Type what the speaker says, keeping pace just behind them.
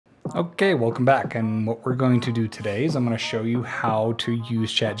Okay, welcome back. And what we're going to do today is I'm going to show you how to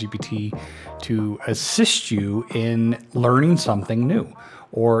use ChatGPT to assist you in learning something new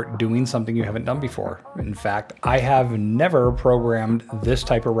or doing something you haven't done before. In fact, I have never programmed this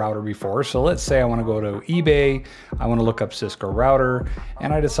type of router before. So let's say I want to go to eBay, I want to look up Cisco router,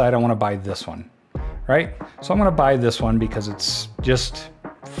 and I decide I want to buy this one, right? So I'm going to buy this one because it's just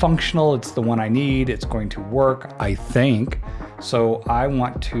functional. It's the one I need. It's going to work, I think. So I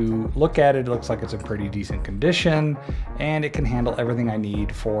want to look at it. It looks like it's in pretty decent condition and it can handle everything I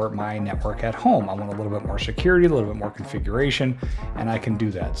need for my network at home. I want a little bit more security, a little bit more configuration, and I can do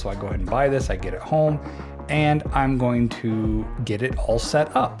that. So I go ahead and buy this, I get it home, and I'm going to get it all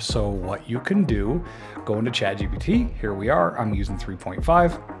set up. So what you can do, go into ChatGPT. Here we are, I'm using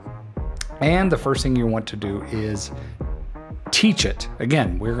 3.5. And the first thing you want to do is teach it.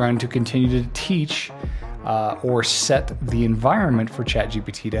 Again, we're going to continue to teach or set the environment for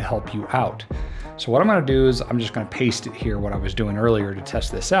ChatGPT to help you out. So what I'm going to do is I'm just going to paste it here, what I was doing earlier to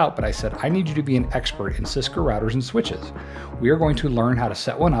test this out, but I said, I need you to be an expert in Cisco routers and switches. We are going to learn how to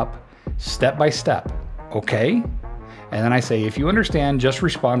set one up step by step, okay? And then I say, if you understand, just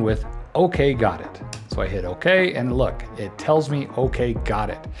respond with, okay, got it. So I hit okay, and look, it tells me, okay,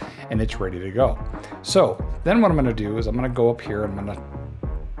 got it, and it's ready to go. So then what I'm going to do is I'm going to go up here and I'm going to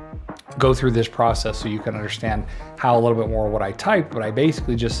go through this process so you can understand how a little bit more what I typed, but I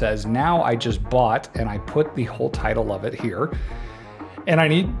basically just says, now I just bought, and I put the whole title of it here. And I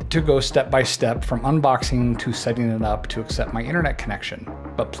need to go step by step from unboxing to setting it up to accept my internet connection.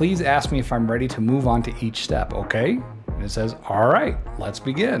 But please ask me if I'm ready to move on to each step, okay? And it says, all right, let's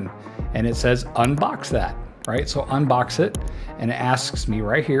begin. And it says, unbox that, right? So unbox it, and it asks me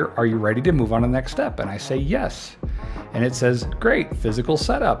right here, are you ready to move on to the next step? And I say yes. And it says, great, physical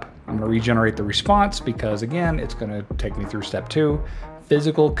setup. I'm going to regenerate the response because, again, it's going to take me through step 2,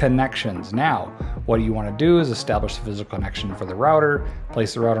 physical connections. Now, what you want to do is establish the physical connection for the router,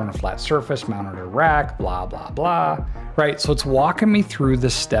 place the router on a flat surface, mount it on a rack, blah, blah, blah, right? So it's walking me through the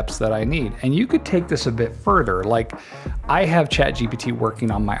steps that I need. And you could take this a bit further. Like, I have ChatGPT working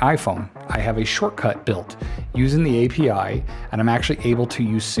on my iPhone. I have a shortcut built using the API, and I'm actually able to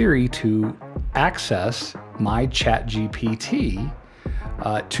use Siri to access my ChatGPT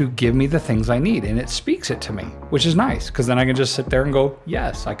to give me the things I need, and it speaks it to me, which is nice because then I can just sit there and go,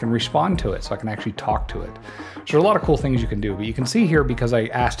 yes, I can respond to it, so I can actually talk to it. So there are a lot of cool things you can do, but you can see here, because I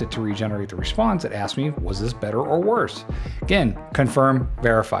asked it to regenerate the response, it asked me, was this better or worse? Again, confirm,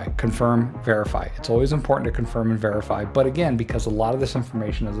 verify, confirm, verify. It's always important to confirm and verify, but again, because a lot of this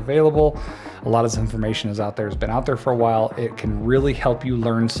information is available, a lot of this information is out there, has been out there for a while, it can really help you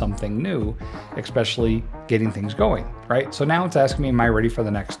learn something new, especially getting things going, right? So now it's asking me, am I ready for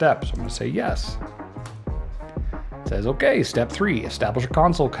the next step? So I'm going to say yes. It says, okay, step 3, establish a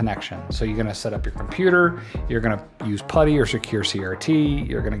console connection. So you're going to set up your computer, you're going to use PuTTY or secure CRT,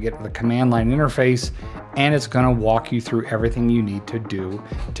 you're going to get the command line interface, and it's going to walk you through everything you need to do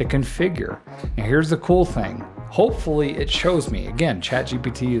to configure. Now here's the cool thing. Hopefully it shows me. Again,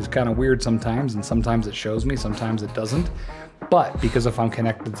 ChatGPT is kind of weird sometimes, and sometimes it shows me, sometimes it doesn't. But because if I'm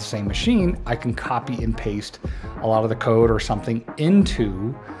connected to the same machine, I can copy and paste a lot of the code or something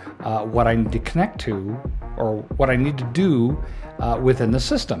into what I need to connect to or what I need to do within the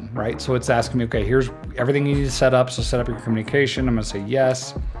system, right? So it's asking me, okay, here's everything you need to set up. So set up your communication. I'm going to say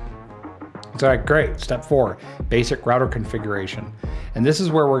yes. It's all right, great. Step 4, basic router configuration. And this is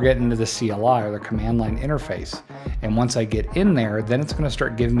where we're getting into the CLI, or the command line interface. And once I get in there, then it's going to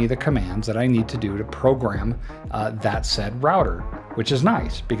start giving me the commands that I need to do to program that said router, which is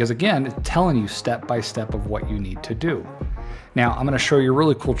nice because, again, it's telling you step by step of what you need to do. Now, I'm going to show you a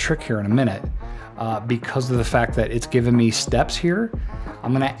really cool trick here in a minute. Because of the fact that it's given me steps here,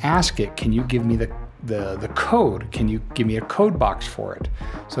 I'm going to ask it, can you give me the code? Can you give me a code box for it?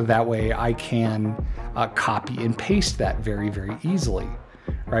 So that way I can copy and paste that very, very easily,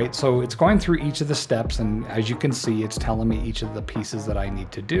 right? So it's going through each of the steps, and as you can see, it's telling me each of the pieces that I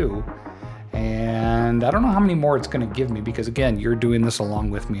need to do. And I don't know how many more it's going to give me because, again, you're doing this along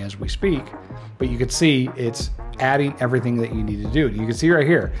with me as we speak, but you can see it's adding everything that you need to do. You can see right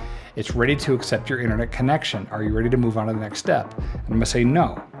here, it's ready to accept your internet connection. Are you ready to move on to the next step? I'm going to say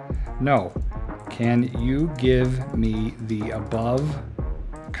no. No. Can you give me the above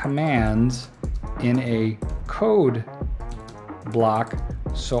commands in a code block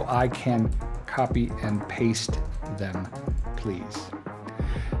so I can copy and paste them, please?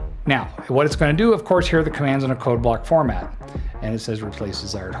 Now, what it's going to do, of course, here are the commands in a code block format. and it says replace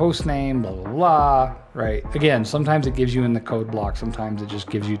desired host name, blah, blah, blah, right? Again, sometimes it gives you in the code block. Sometimes it just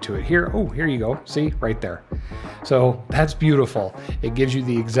gives you to it here. Oh, here you go. See, right there. So that's beautiful. It gives you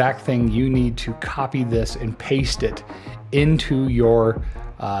the exact thing you need to copy this and paste it into your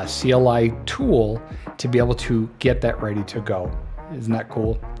CLI tool to be able to get that ready to go. Isn't that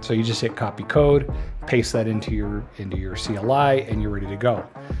cool? So you just hit copy code, paste that into your CLI, and you're ready to go.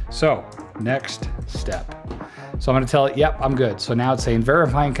 So next step. So I'm going to tell it, yep, I'm good. So now it's saying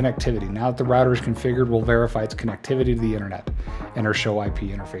verifying connectivity. Now that the router is configured, we'll verify its connectivity to the internet. Enter show IP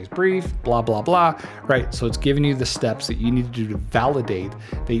interface brief, blah, blah, blah. Right, so it's giving you the steps that you need to do to validate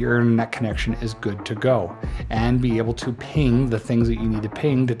that your internet connection is good to go and be able to ping the things that you need to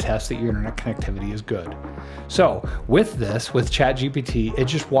ping to test that your internet connectivity is good. So with this, with ChatGPT, it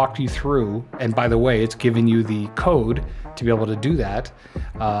just walked you through, and by the way, it's giving you the code to be able to do that,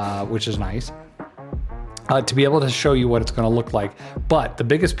 which is nice. To be able to show you what it's going to look like. But the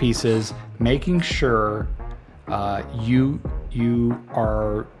biggest piece is making sure you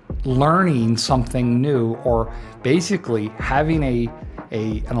are learning something new, or basically having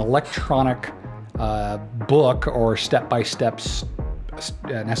an electronic book or step-by-step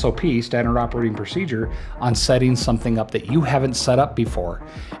an SOP, standard operating procedure, on setting something up that you haven't set up before.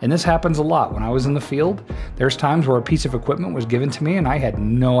 And this happens a lot. When I was in the field, there's times where a piece of equipment was given to me and I had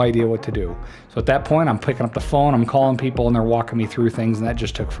no idea what to do. So at that point, I'm picking up the phone, I'm calling people, and they're walking me through things, and that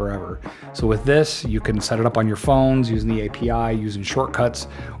just took forever. So with this, you can set it up on your phones using the API, using shortcuts,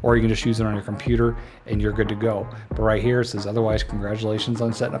 or you can just use it on your computer and you're good to go. But right here it says, otherwise, congratulations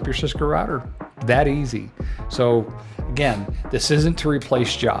on setting up your Cisco router. That easy. So again, this isn't to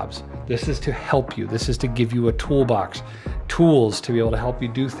replace jobs. This is to help you. This is to give you a toolbox, tools to be able to help you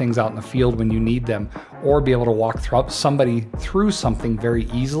do things out in the field when you need them, or be able to walk somebody through something very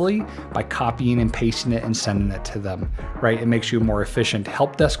easily by copying and pasting it and sending it to them, right? It makes you a more efficient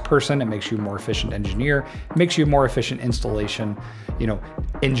help desk person. It makes you a more efficient engineer. It makes you a more efficient installation,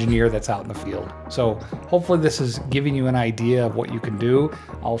 engineer that's out in the field. So hopefully this is giving you an idea of what you can do.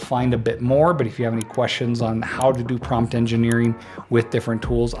 I'll find a bit more, but if you have any questions on how to do prompt engineering with different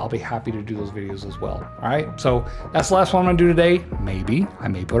tools, I'll be happy to do those videos as well. All right, so that's the last one I'm gonna do today. Maybe I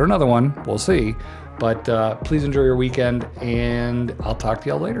may put another one, we'll see. But please enjoy your weekend, and I'll talk to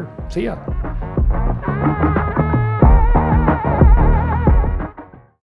y'all later. See ya.